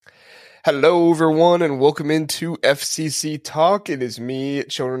Hello, everyone, and welcome into FCC Talk. It is me,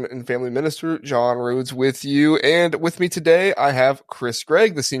 Children and Family Minister John Rhodes, with you. And with me today, I have Chris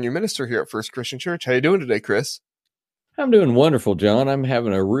Gregg, the Senior Minister here at First Christian Church. How you doing today, Chris? I'm doing wonderful, John. I'm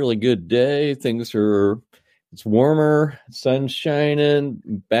having a really good day. It's warmer, sun's shining,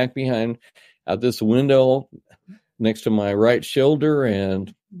 back behind out this window next to my right shoulder,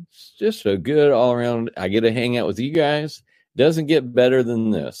 and it's just a good all around. I get to hang out with you guys. Doesn't get better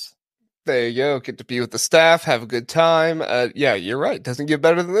than this. There you go. Get to be with the staff, have a good time. Yeah, you're right. Doesn't get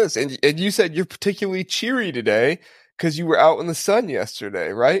better than this. And you said you're particularly cheery today because you were out in the sun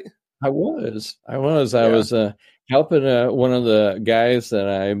yesterday, right? I was helping one of the guys that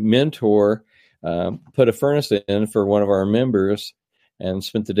I mentor put a furnace in for one of our members, and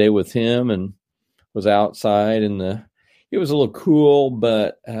spent the day with him and was outside. And it was a little cool,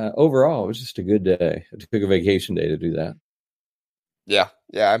 but overall, it was just a good day. I took a vacation day to do that. Yeah,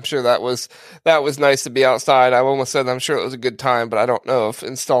 I'm sure that was nice to be outside. I almost said I'm sure it was a good time, but I don't know if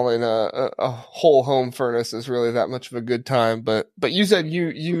installing a whole home furnace is really that much of a good time. But you said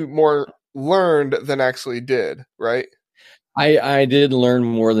you more learned than actually did, right? I did learn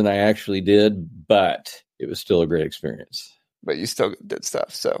more than I actually did, but it was still a great experience. But you still did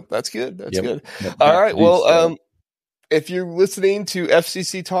stuff, so that's good. That's good. Yep. All right, well, if you're listening to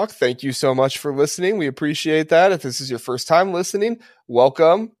FCC Talk, thank you so much for listening. We appreciate that. If this is your first time listening,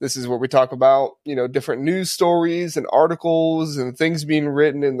 welcome. This is where we talk about, different news stories and articles and things being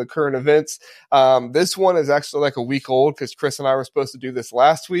written in the current events. This one is actually like a week old because Chris and I were supposed to do this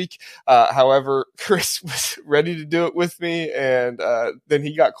last week. However, Chris was ready to do it with me, and then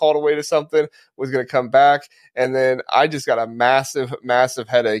he got called away to something, was going to come back. And then I just got a massive, massive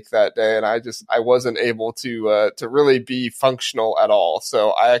headache that day, and I wasn't able to really be functional at all.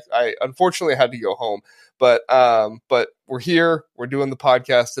 So I unfortunately had to go home. But we're here. We're doing the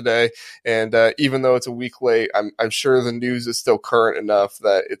podcast today, and even though it's a week late, I'm sure the news is still current enough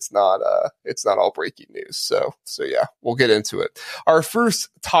that it's not all breaking news. So yeah, we'll get into it. Our first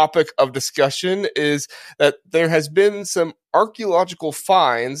topic of discussion is that there has been some archaeological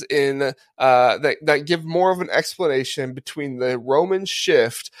finds in that give more of an explanation between the Roman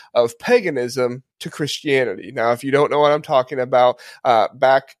shift of paganism to Christianity. Now, if you don't know what I'm talking about,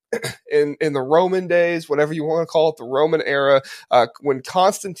 back in the Roman days, whatever you want to call it, the Roman era, when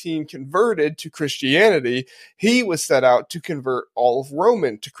Constantine converted to Christianity, he was set out to convert all of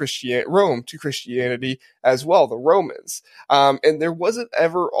Rome to Christianity as well, the Romans. And there wasn't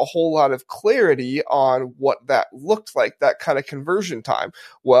ever a whole lot of clarity on what that looked like, that kind of conversion time.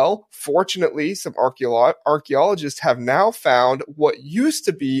 Well, fortunately, some archaeologists have now found what used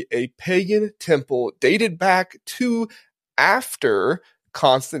to be a pagan temple dated back to after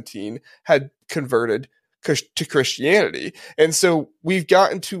Constantine had converted to Christianity. And so we've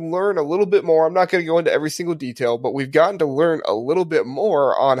gotten to learn a little bit more. I'm not going to go into every single detail, but we've gotten to learn a little bit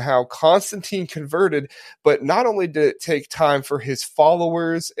more on how Constantine converted. But not only did it take time for his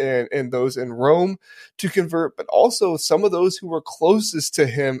followers and those in Rome to convert, but also some of those who were closest to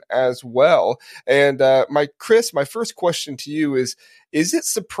him as well. And my first question to you is it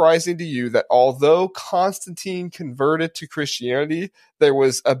surprising to you that although Constantine converted to Christianity, there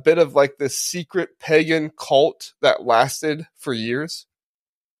was a bit of like this secret pagan cult that lasted for years?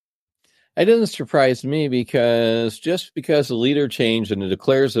 It doesn't surprise me, because just because the leader changed and it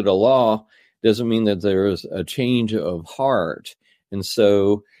declares it a law doesn't mean that there is a change of heart. And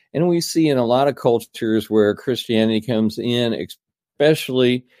we see in a lot of cultures where Christianity comes in,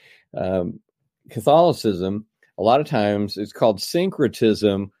 especially Catholicism, a lot of times it's called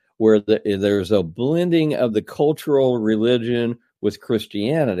syncretism, where there's a blending of the cultural religion with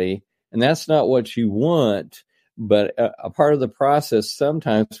Christianity. And that's not what you want, but a part of the process,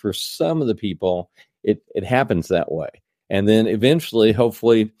 sometimes for some of the people, it happens that way. And then eventually,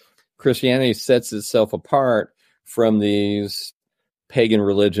 hopefully, Christianity sets itself apart from these pagan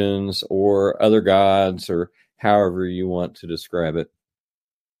religions or other gods, or however you want to describe it.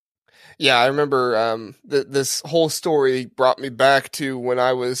 Yeah, I remember this whole story brought me back to when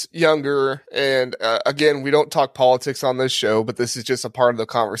I was younger. And again, we don't talk politics on this show, but this is just a part of the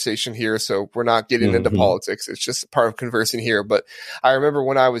conversation here. So we're not getting into politics. It's just a part of conversing here. But I remember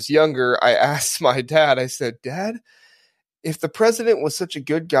when I was younger, I asked my dad, I said, "Dad, if the president was such a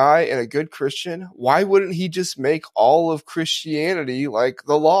good guy and a good Christian, why wouldn't he just make all of Christianity like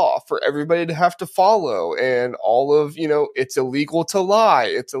the law for everybody to have to follow, and all of, it's illegal to lie,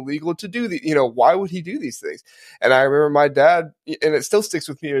 it's illegal to do why would he do these things?" And I remember my dad, and it still sticks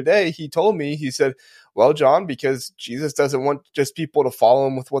with me today, he told me, he said, "Well, John, because Jesus doesn't want just people to follow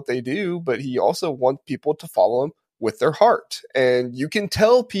him with what they do, but he also wants people to follow him with their heart. And you can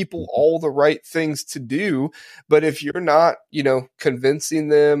tell people all the right things to do, but if you're not, convincing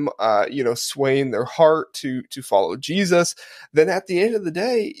them, swaying their heart to follow Jesus, then at the end of the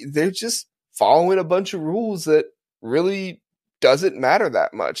day, they're just following a bunch of rules that really doesn't matter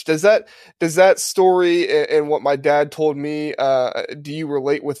that much. Does that story and what my dad told me, do you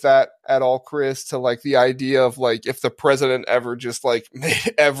relate with that at all, Chris, to like the idea of like if the president ever just like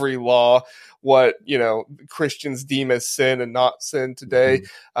made every law what Christians deem as sin and not sin today,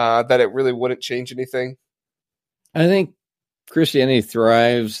 that it really wouldn't change anything? I think Christianity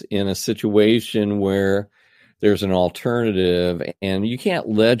thrives in a situation where there's an alternative, and you can't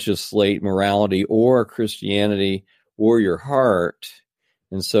legislate morality or Christianity or your heart.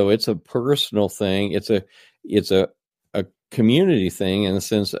 And so it's a personal thing. It's a community thing in the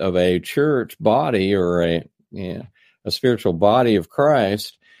sense of a church body or a spiritual body of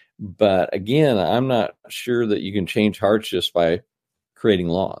Christ. But again, I'm not sure that you can change hearts just by creating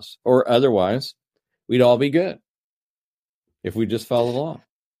laws, or otherwise we'd all be good if we just follow the law.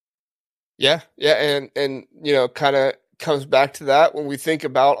 Yeah. And kind of comes back to that when we think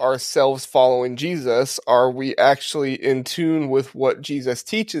about ourselves following Jesus. Are we actually in tune with what Jesus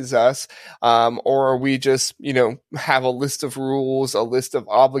teaches us? Or are we just, have a list of rules, a list of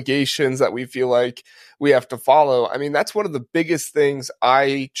obligations that we feel like we have to follow? I mean, that's one of the biggest things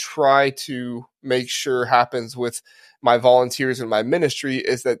I try to make sure happens with my volunteers in my ministry,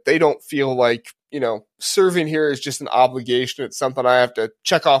 is that they don't feel like, serving here is just an obligation. It's something I have to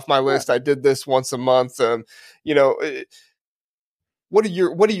check off my list. I did this once a month. What are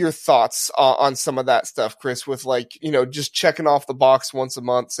your thoughts on some of that stuff, Chris, with like, just checking off the box once a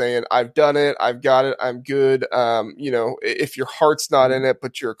month saying, I've done it, I've got it, I'm good. If your heart's not in it,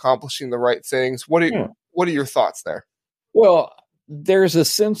 but you're accomplishing the right things, what are your thoughts there? Well, there's a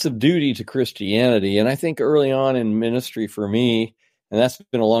sense of duty to Christianity. And I think early on in ministry for me, and that's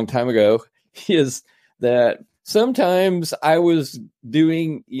been a long time ago, is that sometimes I was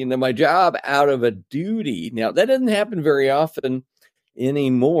doing, my job out of a duty. Now, that doesn't happen very often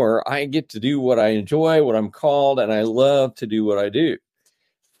anymore. I get to do what I enjoy, what I'm called, and I love to do what I do.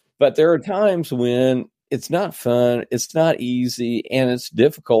 But there are times when it's not fun, it's not easy, and it's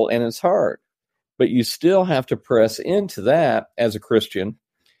difficult, and it's hard. But you still have to press into that as a Christian.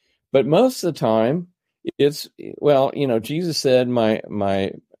 But most of the time, it's, Jesus said, my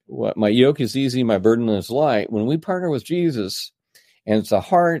yoke is easy, my burden is light. When we partner with Jesus, and it's a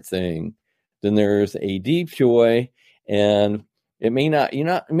hard thing, then there's a deep joy, and it may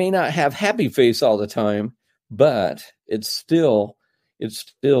not have happy face all the time, but it's still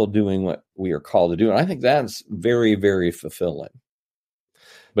doing what we are called to do. And I think that's very, very fulfilling.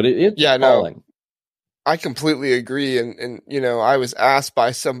 But it's calling. No, I completely agree. And I was asked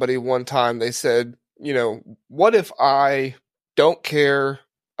by somebody one time, they said, what if I don't care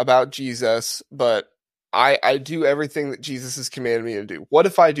about Jesus, but I do everything that Jesus has commanded me to do? What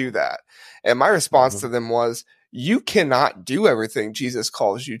if I do that? And my response to them was, you cannot do everything Jesus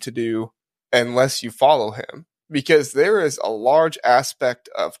calls you to do unless you follow him, because there is a large aspect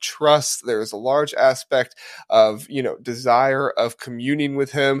of trust. There is a large aspect of, desire of communing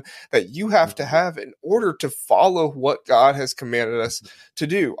with him that you have to have in order to follow what God has commanded us to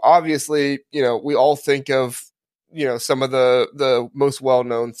do. Obviously, we all think of, some of the most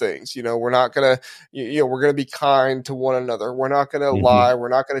well-known things. We're not going to, we're going to be kind to one another. We're not going to lie. We're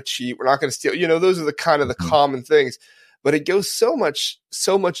not going to cheat. We're not going to steal. Those are the kind of the common things, but it goes so much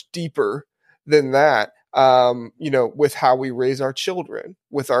deeper than that. With how we raise our children,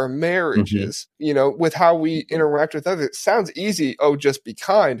 with our marriages, with how we interact with others. It sounds easy. Oh, just be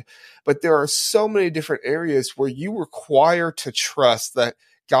kind. But there are so many different areas where you require to trust that,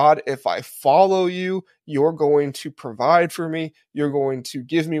 God, if I follow you, you're going to provide for me. You're going to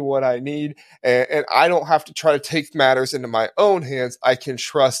give me what I need. And I don't have to try to take matters into my own hands. I can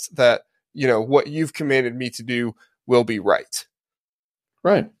trust that, what you've commanded me to do will be right.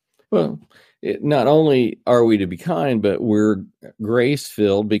 Right. Well, not only are we to be kind, but we're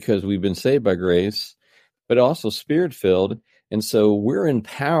grace-filled because we've been saved by grace, but also spirit-filled. And so we're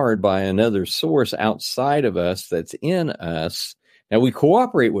empowered by another source outside of us that's in us. Now, we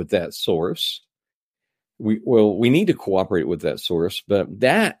cooperate with that source. We need to cooperate with that source, but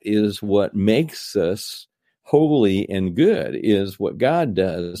that is what makes us holy and good, is what God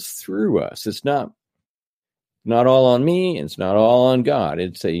does through us. It's not all on me. It's not all on God.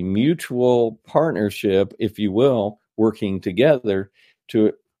 It's a mutual partnership, if you will, working together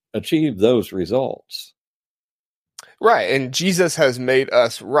to achieve those results. Right. And Jesus has made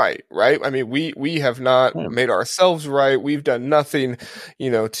us right, right? I mean, we have not Yeah. made ourselves right. We've done nothing,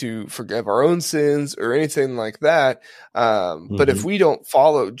 to forgive our own sins or anything like that. But if Mm-hmm. we don't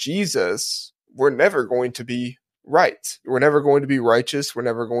follow Jesus, we're never going to be right. We're never going to be righteous. We're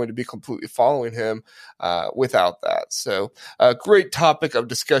never going to be completely following him without that. So, a great topic of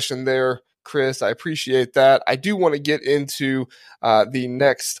discussion there, Chris. I appreciate that. I do want to get into the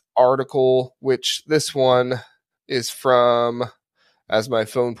next article, which this one is from, as my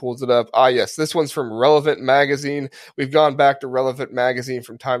phone pulls it up. Yes, this one's from Relevant Magazine. We've gone back to Relevant Magazine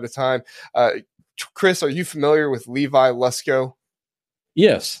from time to time. Chris, are you familiar with Levi Lusko?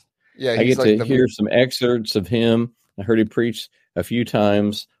 Yes. Yeah, I he's get like to hear some excerpts of him. I heard he preach a few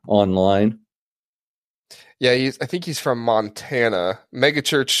times online. Yeah, I think he's from Montana,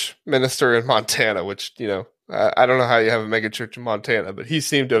 megachurch minister in Montana, which, I don't know how you have a megachurch in Montana, but he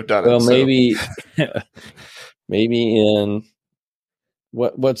seemed to have done Well, it. So, maybe maybe in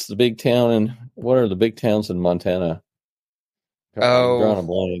what's the big town and what are the big towns in Montana? I'm drawing a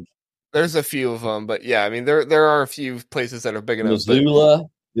blank. there's a few of them, but yeah, I mean, there are a few places that are big enough. Missoula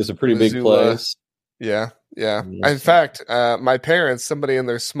is a pretty big Missoula, place. yeah. In Yes. fact, my parents, somebody in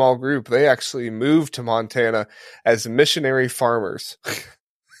their small group, they actually moved to Montana as missionary farmers.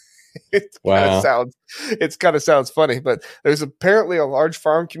 Wow. It kind of sounds funny, but there's apparently a large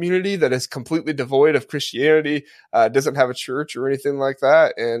farm community that is completely devoid of Christianity, doesn't have a church or anything like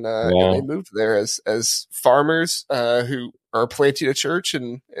that, and they Wow. moved there as farmers who are planting a church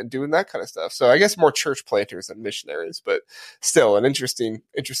and doing that kind of stuff. So I guess more church planters than missionaries, but still an interesting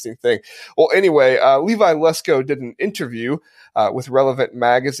thing. Well, anyway, Levi Lusko did an interview with Relevant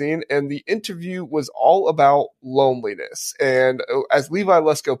Magazine, and the interview was all about loneliness. And as Levi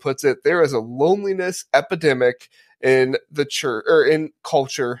Lusko puts it, there is a loneliness epidemic in the church or in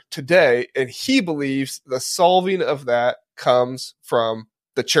culture today, and he believes the solving of that comes from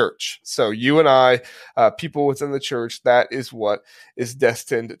the church. So you and I, people within the church, that is what is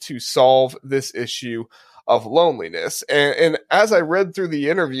destined to solve this issue of loneliness. And as I read through the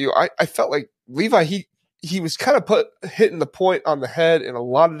interview, I felt like Levi, he was kind of hitting the point on the head in a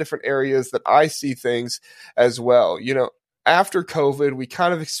lot of different areas that I see things as well. After COVID, we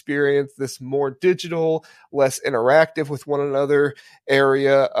kind of experienced this more digital, less interactive with one another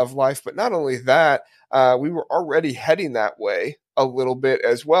area of life. But not only that, we were already heading that way a little bit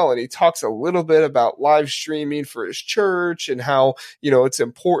as well. And he talks a little bit about live streaming for his church and how, it's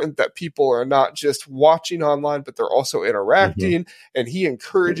important that people are not just watching online, but they're also interacting. Mm-hmm. And he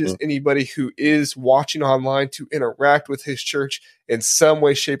encourages anybody who is watching online to interact with his church in some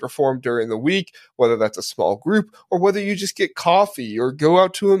way, shape, or form during the week, whether that's a small group or whether you just get coffee or go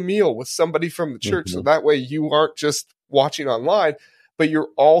out to a meal with somebody from the church. Mm-hmm. So that way you aren't just watching online, but you're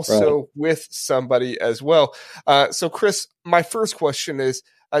also with somebody as well. So Chris, my first question is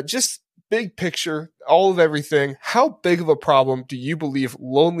just big picture, all of everything. How big of a problem do you believe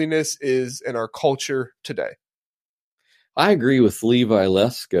loneliness is in our culture today? I agree with Levi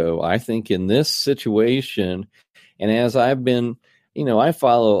Lusko. I think in this situation, and as I've been, I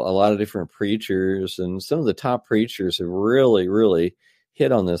follow a lot of different preachers, and some of the top preachers have really, really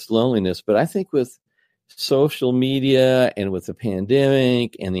hit on this loneliness. But I think with social media and with the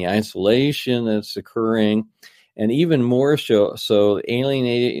pandemic and the isolation that's occurring, and even more so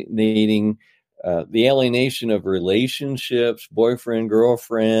alienating, the alienation of relationships, boyfriend,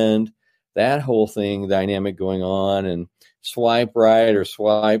 girlfriend, that whole thing, dynamic going on, and swipe right or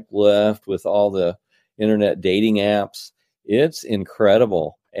swipe left with all the internet dating apps. It's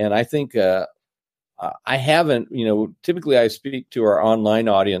incredible. And I think I haven't, typically I speak to our online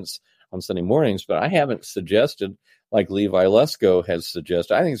audience on Sunday mornings, but I haven't suggested like Levi Lusko has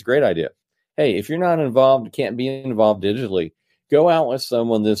suggested. I think it's a great idea. Hey, if you're not involved, can't be involved digitally, go out with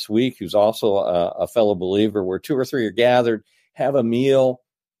someone this week who's also a fellow believer where 2 or 3 are gathered, have a meal,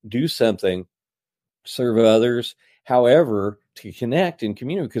 do something, serve others. However, to connect and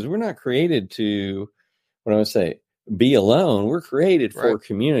communicate, because we're not created to, what do I say, be alone. We're created for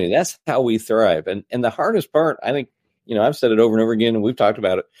community. That's how we thrive. And the hardest part, I think, I've said it over and over again, and we've talked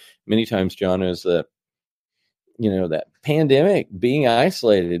about it many times, John, is that, that pandemic, being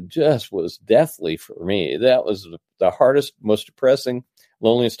isolated just was deathly for me. That was the hardest, most depressing,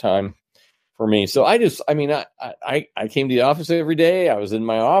 loneliest time for me. So I came to the office every day. I was in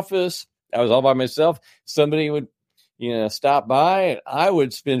my office. I was all by myself. Somebody would, stop by, and I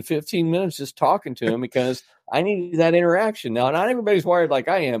would spend 15 minutes just talking to him because I needed that interaction. Now, not everybody's wired like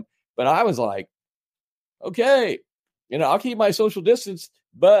I am, but I was like, okay, I'll keep my social distance,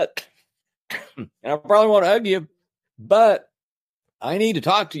 but, and I probably won't hug you, but I need to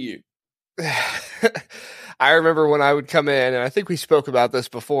talk to you. I remember when I would come in, and I think we spoke about this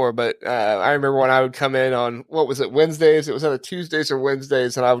before, but I remember when I would come in on, what was it, Wednesdays? It was either Tuesdays or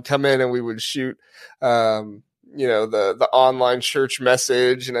Wednesdays, and I would come in and we would shoot, the online church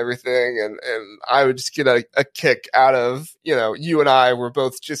message and everything, and I would just get a kick out of, you and I were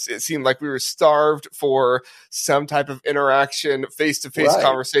both just, it seemed like we were starved for some type of interaction, face-to-face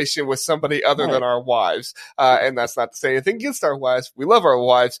conversation with somebody other than our wives. And that's not to say anything against our wives. We love our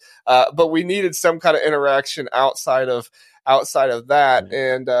wives, but we needed some kind of interaction outside of that.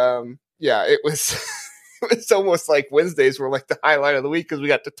 And it was it's almost like Wednesdays were like the highlight of the week because we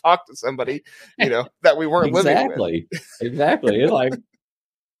got to talk to somebody, that we weren't living with. Exactly. It's like,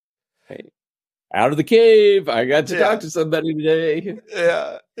 hey, out of the cave, I got to talk to somebody today.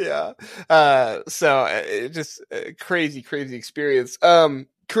 Yeah. So it just crazy experience.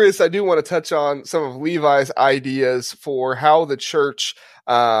 Chris, I do want to touch on some of Levi's ideas for how the church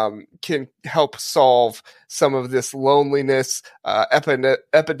can help solve some of this loneliness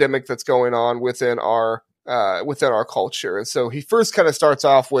epidemic that's going on within our culture. And so he first kind of starts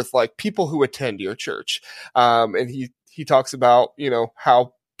off with like people who attend your church. And he talks about,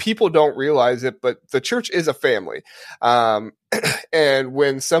 how people don't realize it, but the church is a family. And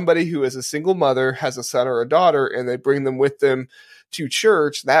when somebody who is a single mother has a son or a daughter and they bring them with them to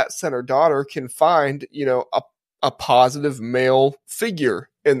church, that son or daughter can find, a positive male figure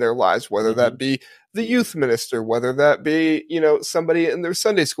in their lives, whether that be the youth minister, whether that be, somebody in their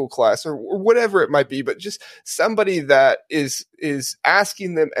Sunday school class or whatever it might be, but just somebody that is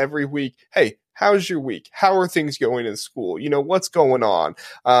asking them every week, hey, how's your week? How are things going in school? What's going on?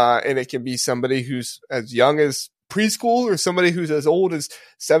 And it can be somebody who's as young as preschool or somebody who's as old as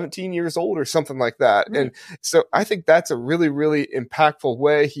 17 years old or something like that. Right. And so I think that's a really, really impactful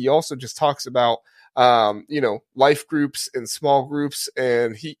way. He also just talks about, life groups and small groups.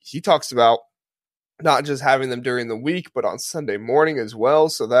 And he talks about not just having them during the week, but on Sunday morning as well.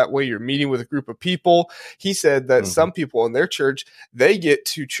 So that way you're meeting with a group of people. He said that some people in their church, they get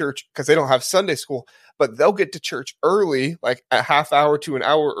to church because they don't have Sunday school, but they'll get to church early, like a half hour to an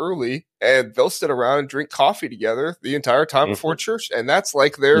hour early, and they'll sit around and drink coffee together the entire time before church. And that's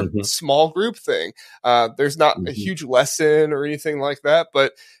like their small group thing. There's not a huge lesson or anything like that,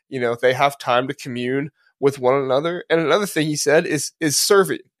 but they have time to commune with one another. And another thing he said is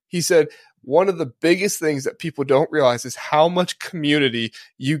serving. He said, one of the biggest things that people don't realize is how much community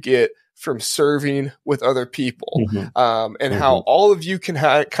you get from serving with other people, and how all of you can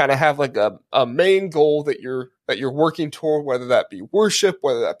kind of have like a main goal that you're working toward, whether that be worship,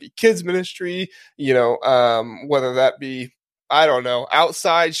 whether that be kids ministry, whether that be, I don't know,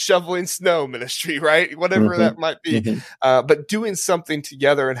 outside shoveling snow ministry, right? Whatever that might be, but doing something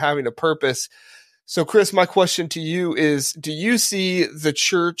together and having a purpose. So Chris, my question to you is, do you see the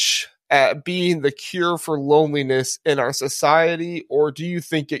church at being the cure for loneliness in our society, or do you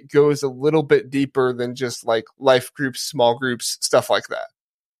think it goes a little bit deeper than just like life groups, small groups, stuff like that?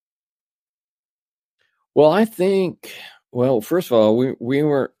 Well, I think, first of all, we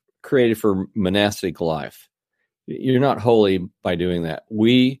weren't created for monastic life. You're not holy by doing that.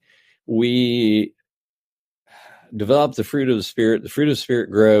 We develop the fruit of the Spirit. The fruit of the Spirit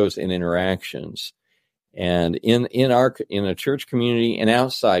grows in interactions, and in a church community and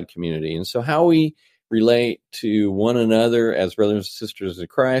outside community. And so how we relate to one another as brothers and sisters of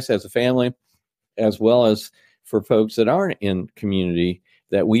Christ, as a family, as well as for folks that aren't in community,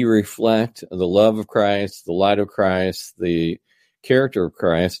 that we reflect the love of Christ, the light of Christ, the character of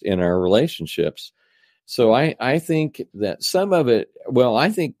Christ in our relationships. So I think that some of it, I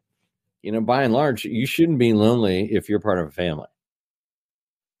think, by and large, you shouldn't be lonely if you're part of a family.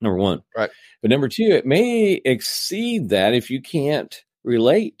 Number one. Right. But number two, it may exceed that if you can't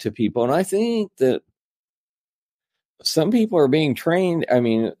relate to people. And I think that some people are being trained. I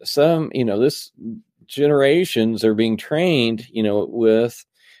mean, this generations are being trained, with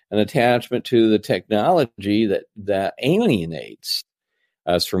an attachment to the technology that alienates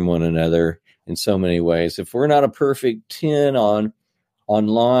us from one another in so many ways. If we're not a perfect 10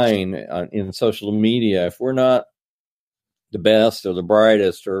 online, in social media, if we're not the best or the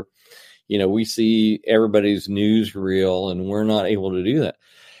brightest, or, we see everybody's newsreel and we're not able to do that,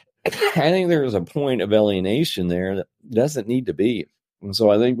 I think there's a point of alienation there that doesn't need to be. And so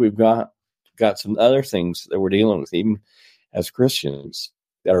I think we've got some other things that we're dealing with, even as Christians,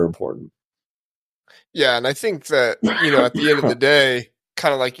 that are important. Yeah. And I think that, at the end of the day,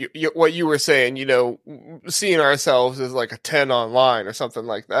 kind of like what you were saying, seeing ourselves as like a 10 online or something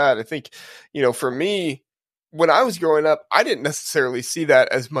like that. I think, for me, when I was growing up, I didn't necessarily see that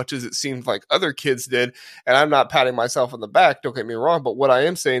as much as it seemed like other kids did. And I'm not patting myself on the back, don't get me wrong. But what I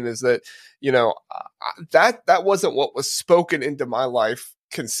am saying is that, that wasn't what was spoken into my life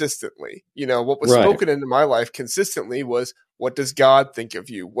consistently. What was Right. spoken into my life consistently was, what does God think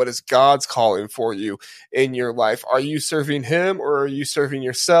of you? What is God's calling for you in your life? Are you serving him, or are you serving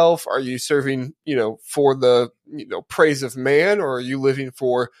yourself? Are you serving, for the, praise of man, or are you living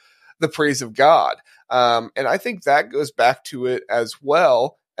for the praise of God? And I think that goes back to it as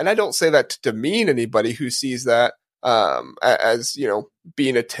well. And I don't say that to demean anybody who sees that as,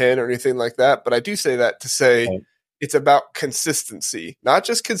 being a 10 or anything like that. But I do say that to say, Right. it's about consistency, not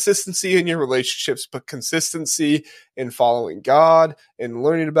just consistency in your relationships, but consistency in following God and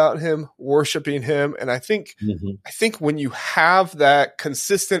learning about him, worshiping him. And I think when you have that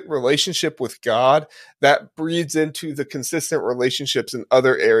consistent relationship with God, that breeds into the consistent relationships in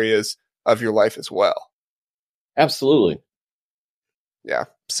other areas of your life as well. Absolutely. Yeah.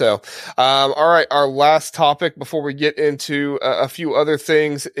 So, all right. Our last topic before we get into a few other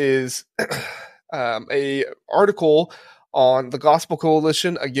things is a article on the Gospel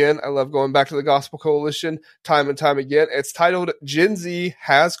Coalition. Again, I love going back to the Gospel Coalition time and time again. It's titled "Gen Z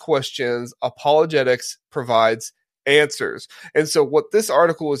Has Questions, Apologetics Provides Answers." And so what this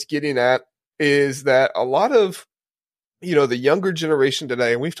article is getting at is that a lot of the younger generation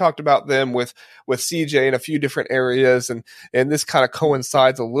today, and we've talked about them with CJ in a few different areas, and this kind of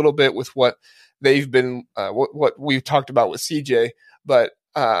coincides a little bit with what they've been, what we've talked about with CJ. But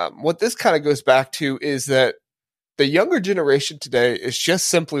what this kind of goes back to is that the younger generation today is just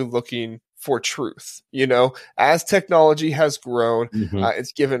simply looking for truth. As technology has grown,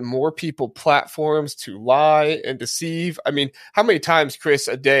 it's given more people platforms to lie and deceive. I mean, how many times, Chris,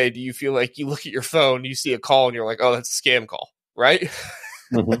 a day do you feel like you look at your phone, you see a call, and you're like, oh, that's a scam call, right?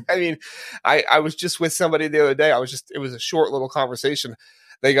 I mean, I was just with somebody the other day. It was a short little conversation.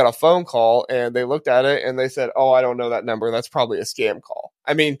 They got a phone call and they looked at it and they said, oh, I don't know that number. That's probably a scam call.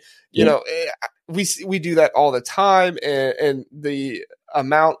 I mean, we do that all the time, and the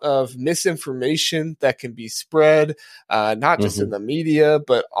amount of misinformation that can be spread, not just in the media,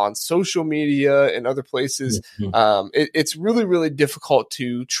 but on social media and other places. It's really, really difficult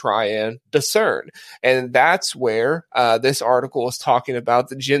to try and discern. And that's where this article is talking about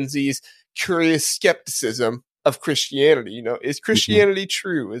the Gen Z's curious skepticism of Christianity. Is Christianity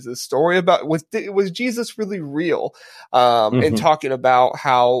true? Is the story about, was Jesus really real? And talking about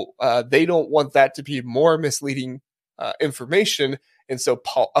how they don't want that to be more misleading information. And so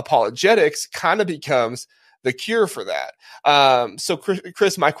apologetics kind of becomes the cure for that. So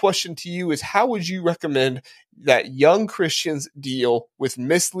Chris, my question to you is, how would you recommend that young Christians deal with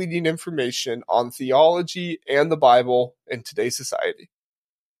misleading information on theology and the Bible in today's society?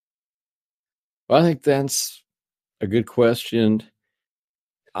 Well, I think that's a good question.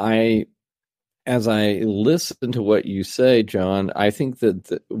 As I listen to what you say, John, I think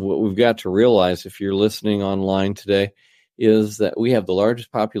that what we've got to realize, if you're listening online today, is that we have the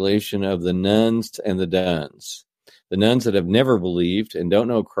largest population of the nones and the dones. The nones that have never believed and don't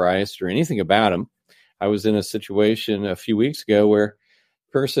know Christ or anything about him. I was in a situation a few weeks ago where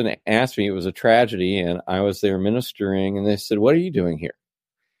a person asked me, it was a tragedy, and I was there ministering, and they said, "What are you doing here?"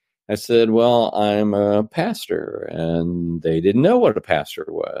 I said, "Well, I'm a pastor," and they didn't know what a pastor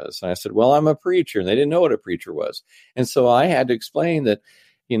was. And I said, "Well, I'm a preacher," and they didn't know what a preacher was. And so I had to explain that,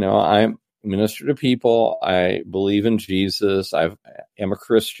 I minister to people. I believe in Jesus. I am a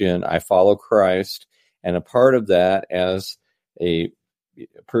Christian. I follow Christ. And a part of that, as a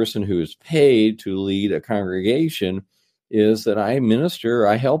person who is paid to lead a congregation, is that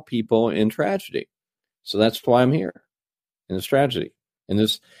I help people in tragedy. So that's why I'm here, in this tragedy, in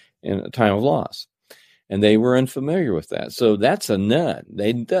a time of loss. And they were unfamiliar with that. So that's a none.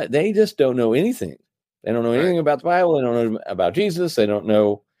 They just don't know anything. They don't know anything about the Bible. They don't know about Jesus. They don't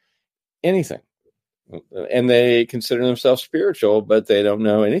know anything. And they consider themselves spiritual, but they don't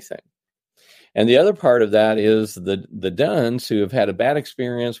know anything. And the other part of that is the dones who have had a bad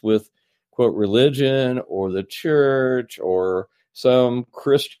experience with, quote, religion or the church or some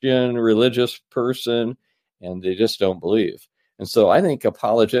Christian religious person, and they just don't believe. And so I think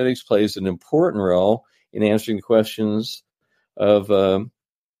apologetics plays an important role in answering questions of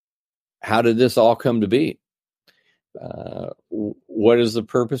how did this all come to be? What is the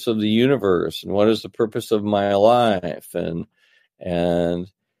purpose of the universe? And what is the purpose of my life? And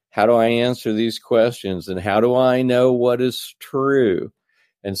how do I answer these questions? And how do I know what is true?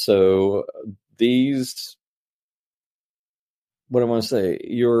 And so what I want to say,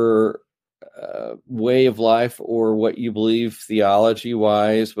 your way of life or what you believe theology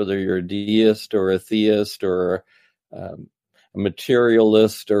wise, whether you're a deist or a theist or a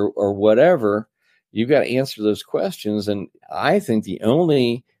materialist or whatever, you've got to answer those questions. And I think the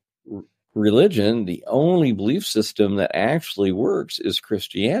only religion, the only belief system that actually works is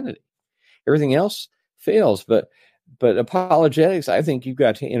Christianity. Everything else fails. But apologetics, I think you've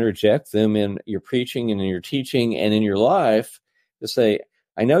got to interject them in your preaching and in your teaching and in your life to say,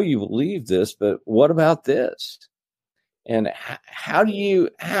 I know you believe this, but what about this? And how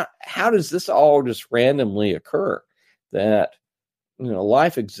does this all just randomly occur? That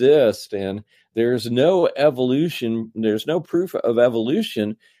life exists and there's no evolution, there's no proof of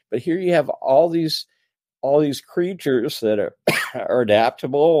evolution, but here you have all these creatures that are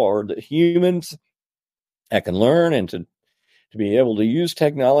adaptable, or the humans that can learn and to be able to use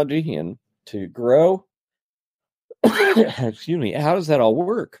technology and to grow. Excuse me. How does that all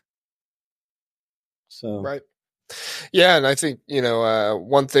work? So, right. Yeah, and I think,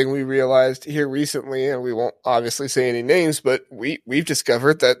 one thing we realized here recently, and we won't obviously say any names, but we've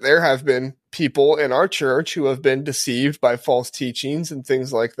discovered that there have been people in our church who have been deceived by false teachings and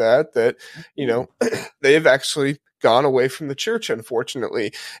things like that, they have actually gone away from the church,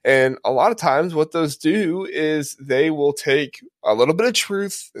 unfortunately. And a lot of times what those do is they will take a little bit of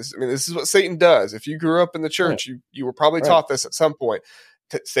truth. This is what Satan does. If you grew up in the church, you were probably taught this at some point.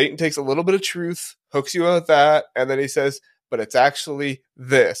 Satan takes a little bit of truth, hooks you with that, and then he says, but it's actually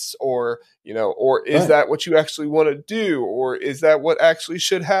this, or is that what you actually want to do? Or is that what actually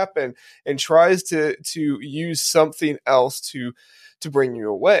should happen? And tries to use something else to bring you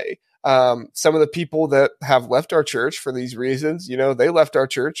away. Some of the people that have left our church for these reasons, they left our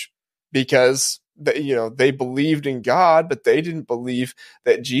church because they believed in God, but they didn't believe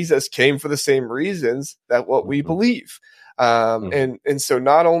that Jesus came for the same reasons that what we believe. And so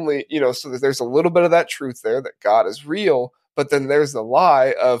not only, so that there's a little bit of that truth there that God is real, but then there's the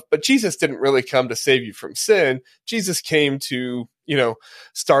lie of, but Jesus didn't really come to save you from sin. Jesus came to,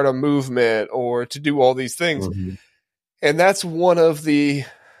 start a movement or to do all these things. Mm-hmm. And that's one of the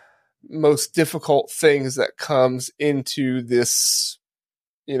most difficult things that comes into this,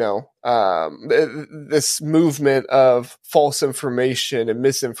 this movement of false information and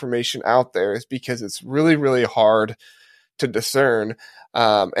misinformation out there, is because it's really, really hard to discern.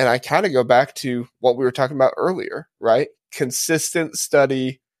 And I kind of go back to what we were talking about earlier, right? Consistent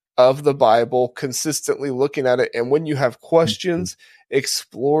study of the Bible, consistently looking at it. And when you have questions,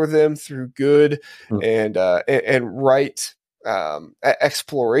 explore them through good and right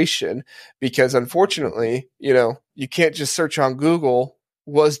exploration, because unfortunately, you can't just search on Google,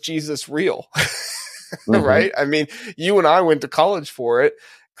 was Jesus real? Right? I mean, you and I went to college for it,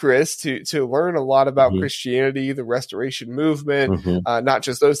 Chris, to learn a lot about Christianity, the Restoration movement, not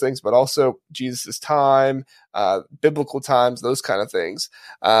just those things, but also Jesus's time, biblical times, those kind of things.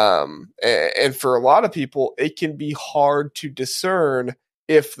 And for a lot of people, it can be hard to discern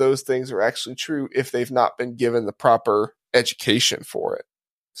if those things are actually true, if they've not been given the proper education for it.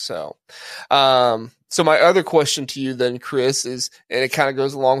 So my other question to you then, Chris, is, and it kind of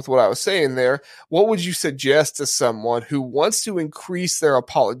goes along with what I was saying there, what would you suggest to someone who wants to increase their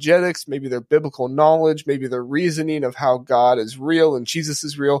apologetics, maybe their biblical knowledge, maybe their reasoning of how God is real and Jesus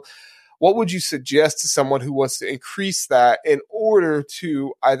is real? What would you suggest to someone who wants to increase that in order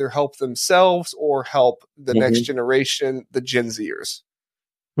to either help themselves or help the next generation, the Gen Zers?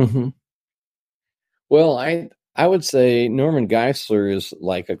 Well, I would say Norman Geisler is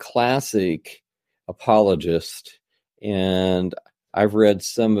like a classic apologist, and I've read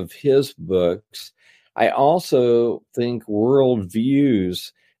some of his books. I also think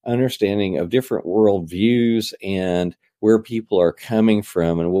worldviews, understanding of different worldviews and where people are coming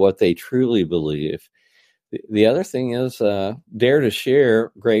from and what they truly believe. The other thing is Dare to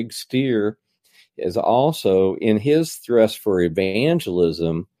Share. Greg Stier is also, in his thrust for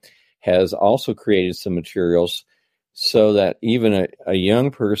evangelism, has also created some materials so that even a young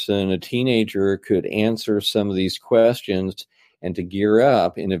person, a teenager, could answer some of these questions and to gear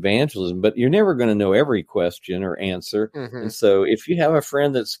up in evangelism. But you're never going to know every question or answer. And so if you have a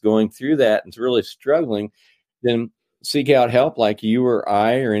friend that's going through that and is really struggling, then seek out help, like you or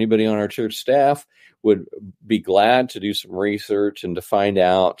I or anybody on our church staff would be glad to do some research and to find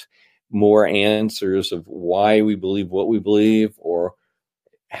out more answers of why we believe what we believe or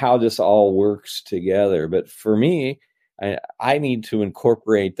how this all works together. But for me, I need to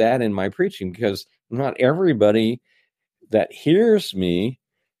incorporate that in my preaching, because not everybody that hears me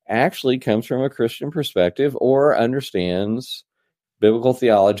actually comes from a Christian perspective or understands biblical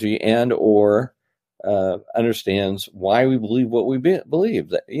theology and or understands why we believe what we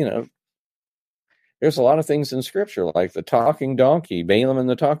believe. That, There's a lot of things in Scripture, like the talking donkey, Balaam and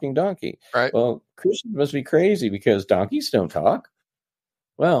the talking donkey. Right. Well, Christians must be crazy because donkeys don't talk.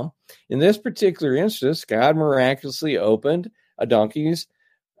 Well, in this particular instance, God miraculously opened a donkey's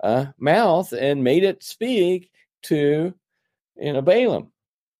mouth and made it speak to Balaam.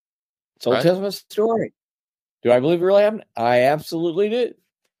 It's Old Testament story. Do I believe it really happened? I absolutely do.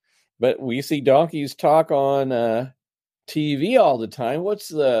 But we see donkeys talk on TV all the time. What's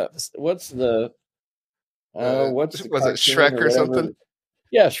the was it Shrek or something?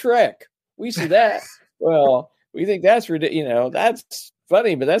 Yeah, Shrek. We see that. Well, we think that's ridiculous. That's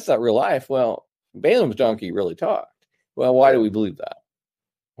funny, but that's not real life. Well, Balaam's donkey really talked. Well, why do we believe that?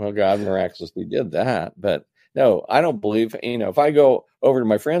 Well, God miraculously did that. But no, I don't believe, if I go over to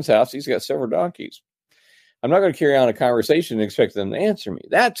my friend's house, he's got several donkeys. I'm not going to carry on a conversation and expect them to answer me.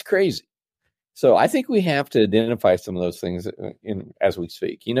 That's crazy. So I think we have to identify some of those things as we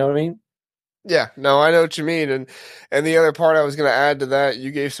speak. You know what I mean? Yeah, no, I know what you mean. And the other part I was going to add to that, you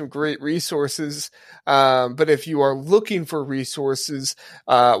gave some great resources. But if you are looking for resources,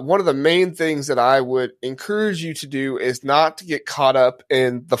 one of the main things that I would encourage you to do is not to get caught up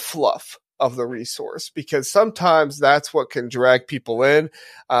in the fluff of the resource, because sometimes that's what can drag people in.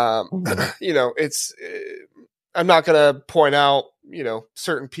 It's, I'm not going to point out,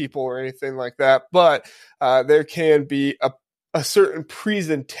 certain people or anything like that, but there can be a certain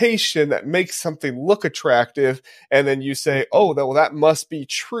presentation that makes something look attractive, and then you say, oh, well, that must be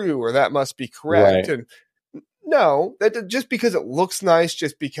true or that must be correct. Right. And no, that just because it looks nice,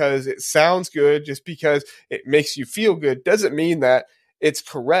 just because it sounds good, just because it makes you feel good, doesn't mean that it's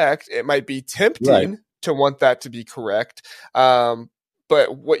correct. It might be tempting to want that to be correct.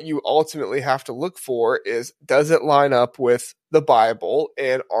 But what you ultimately have to look for is, does it line up with the Bible?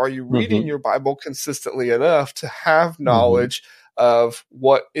 And are you reading your Bible consistently enough to have knowledge of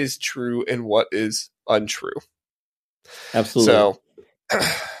what is true and what is untrue? Absolutely. So,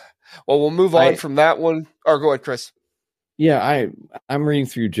 well, we'll move on from that one. Or go ahead, Chris. Yeah, I'm reading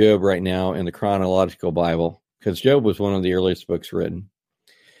through Job right now in the chronological Bible, because Job was one of the earliest books written.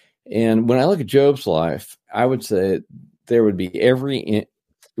 And when I look at Job's life, I would say there would be every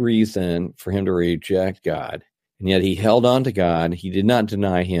reason for him to reject God. And yet he held on to God. He did not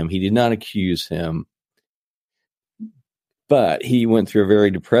deny him. He did not accuse him. But he went through a very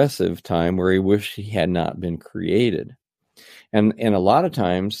depressive time where he wished he had not been created. And a lot of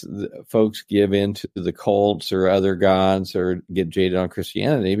times folks give in to the cults or other gods or get jaded on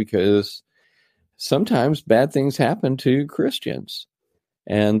Christianity because sometimes bad things happen to Christians.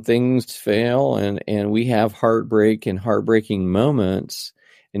 And things fail, and we have heartbreak and heartbreaking moments,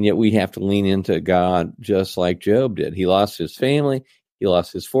 and yet we have to lean into God just like Job did. He lost his family, he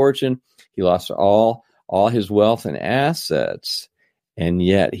lost his fortune, he lost all his wealth and assets, and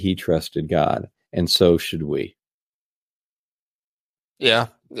yet he trusted God, and so should we. Yeah,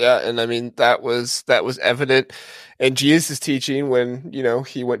 and I mean that was evident in Jesus' teaching when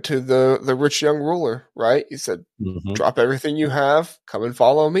he went to the rich young ruler, right? He said, "Drop everything you have, come and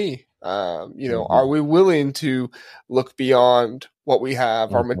follow me." Are we willing to look beyond what we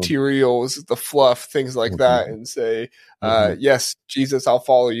have, our materials, the fluff, things like that, and say, "Yes, Jesus, I'll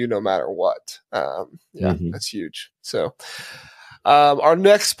follow you no matter what." That's huge. So. Our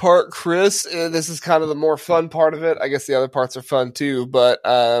next part, Chris, this is kind of the more fun part of it. I guess the other parts are fun too, but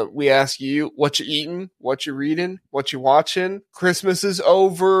we ask you what you eating, what you reading, what you watching. Christmas is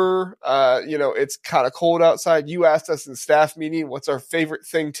over. It's kind of cold outside. You asked us in staff meeting, what's our favorite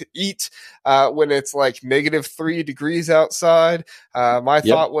thing to eat when it's like -3 degrees outside. My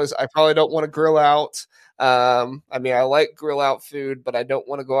thought was I probably don't want to grill out. I like grill out food, but I don't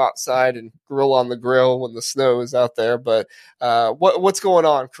want to go outside and grill on the grill when the snow is out there. But what's going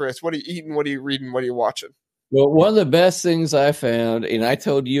on, Chris? What are you eating? What are you reading? What are you watching? Well, one of the best things I found, and I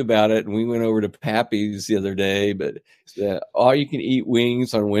told you about it, and we went over to Pappy's the other day, but all you can eat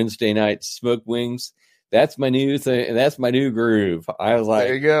wings on Wednesday night, smoked wings. That's my new thing, and that's my new groove. I was like,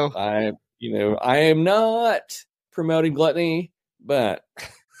 there you go. I am not promoting gluttony, but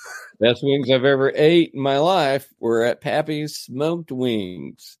best wings I've ever ate in my life were at Pappy's Smoked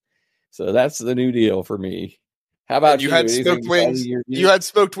Wings. So that's the new deal for me. How about you? You had smoked wings. You had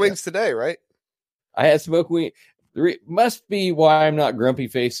smoked wings today, right? I had smoked wings. Must be why I'm not grumpy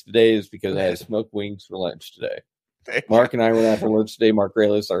faced today is because I had smoked wings for lunch today. Mark and I went out for lunch today. Mark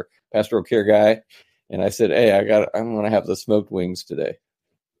Raylis, our pastoral care guy, and I said, "Hey, I'm going to have the smoked wings today."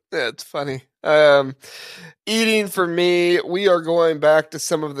 Yeah, it's funny. Eating for me, we are going back to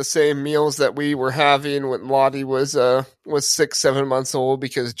some of the same meals that we were having when Lottie was 6-7 months old,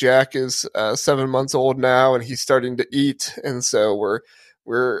 because Jack is 7 months old now and he's starting to eat, and so we're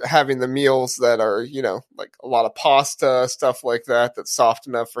we're having the meals that are, like a lot of pasta, stuff like that, that's soft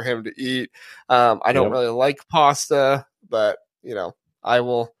enough for him to eat. I don't really like pasta, but I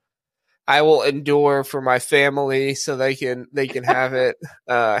will endure for my family so they can have it.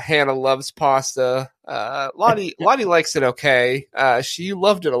 Hannah loves pasta. Lottie likes it okay. She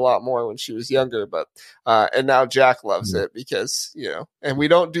loved it a lot more when she was younger, but and now Jack loves it because, and we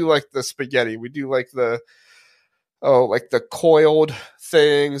don't do like the spaghetti. We do like like the coiled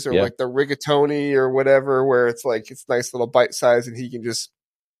things or like the rigatoni or whatever, where it's like it's nice little bite size and he can just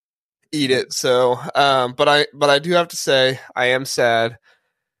eat it. So, but I do have to say I am sad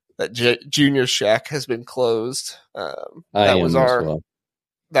that Junior Shack has been closed. That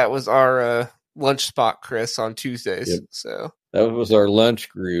was our lunch spot, Chris, on Tuesdays. Yep. So that was our lunch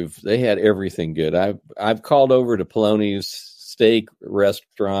groove. They had everything good. I've called over to Poloni's steak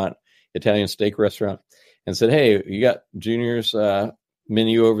restaurant, Italian steak restaurant, and said, "Hey, you got Junior's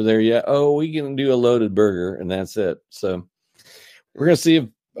menu over there yet?" "Oh, we can do a loaded burger," and that's it. So we're gonna see if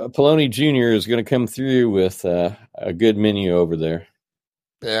Poloni Junior is going to come through with a good menu over there.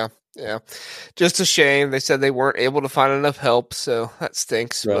 Yeah. Just a shame. They said they weren't able to find enough help, so that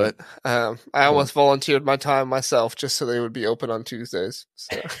stinks. Right. But I almost volunteered my time myself just so they would be open on Tuesdays.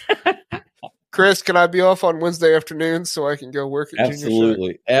 So. Chris, can I be off on Wednesday afternoon so I can go work at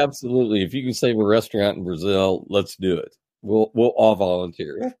Absolutely. Absolutely. If you can save a restaurant in Brazil, let's do it. We'll all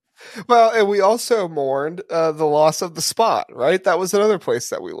volunteer. Well, and we also mourned the loss of the Spot, right? That was another place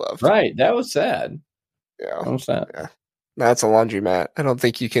that we loved. Right. That was sad. Yeah. That was sad. Yeah. That's a laundromat. I don't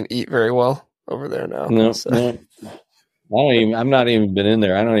think you can eat very well over there now. No. I'm not even been in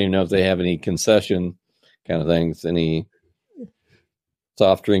there. I don't even know if they have any concession kind of things, any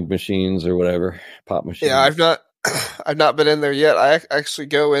soft drink machines or whatever, pop machines. Yeah, I've not been in there yet. I actually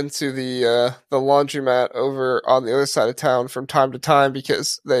go into the laundromat over on the other side of town from time to time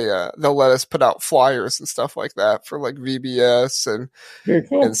because they'll let us put out flyers and stuff like that for like VBS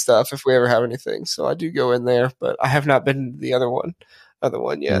and stuff if we ever have anything. So I do go in there, but I have not been to the other one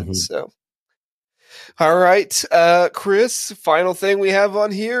yet. Mm-hmm. So. All right, Chris, final thing we have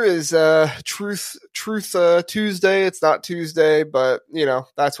on here is Truth Tuesday. It's not Tuesday, but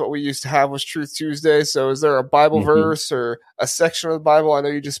that's what we used to have was Truth Tuesday. So is there a Bible verse or a section of the Bible? I know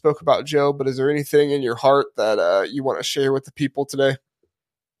you just spoke about Job, but is there anything in your heart that you want to share with the people today?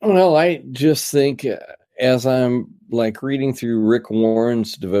 Well, I just think as I'm like reading through Rick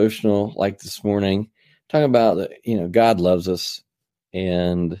Warren's devotional like this morning, talking about that, God loves us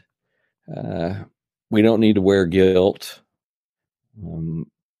and we don't need to wear guilt.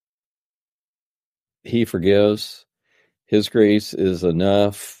 He forgives. His grace is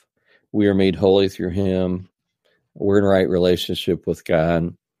enough. We are made holy through him. We're in right relationship with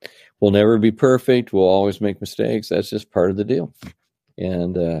God. We'll never be perfect. We'll always make mistakes. That's just part of the deal.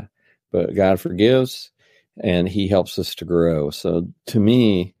 And but God forgives, and he helps us to grow. So to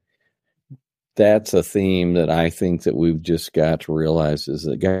me, that's a theme that I think that we've just got to realize is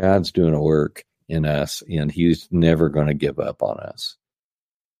that God's doing a work in us, and he's never going to give up on us.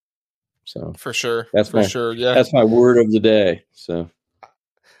 So for sure, yeah, that's my word of the day. So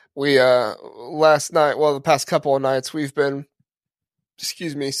we last night, the past couple of nights, we've been,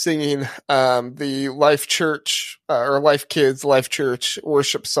 singing the Life Church or Life Kids Life Church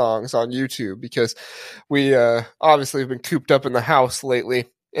worship songs on YouTube because we obviously have been cooped up in the house lately.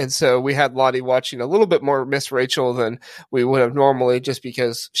 And so we had Lottie watching a little bit more Miss Rachel than we would have normally just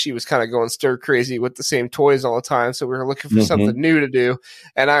because she was kind of going stir crazy with the same toys all the time. So we were looking for something new to do.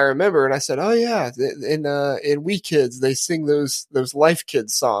 And I remember, and I said, oh yeah, in We Kids, they sing those Life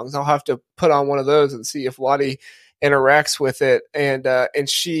Kids songs. I'll have to put on one of those and see if Lottie interacts with it, and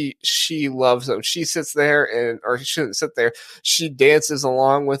she loves them. She sits there or she shouldn't sit there. She dances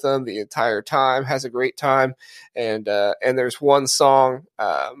along with them the entire time, has a great time. And there's one song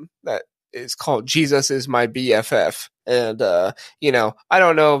that is called Jesus Is My BFF. And, I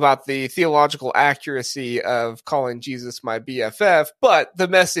don't know about the theological accuracy of calling Jesus my BFF, but the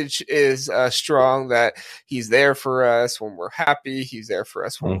message is strong that he's there for us when we're happy. He's there for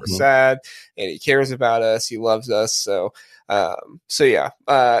us when we're sad, and he cares about us. He loves us. So yeah,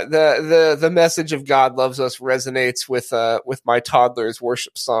 the message of God loves us resonates with my toddler's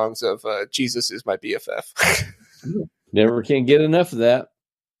worship songs of Jesus is my BFF. Never can get enough of that.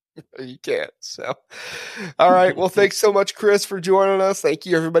 You can't. So, all right. Well, thanks so much, Chris, for joining us. Thank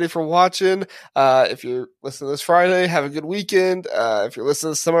you, everybody, for watching. If you're listening this Friday, have a good weekend. If you're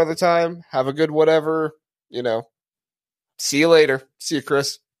listening some other time, have a good whatever. See you later. See you,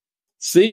 Chris. See.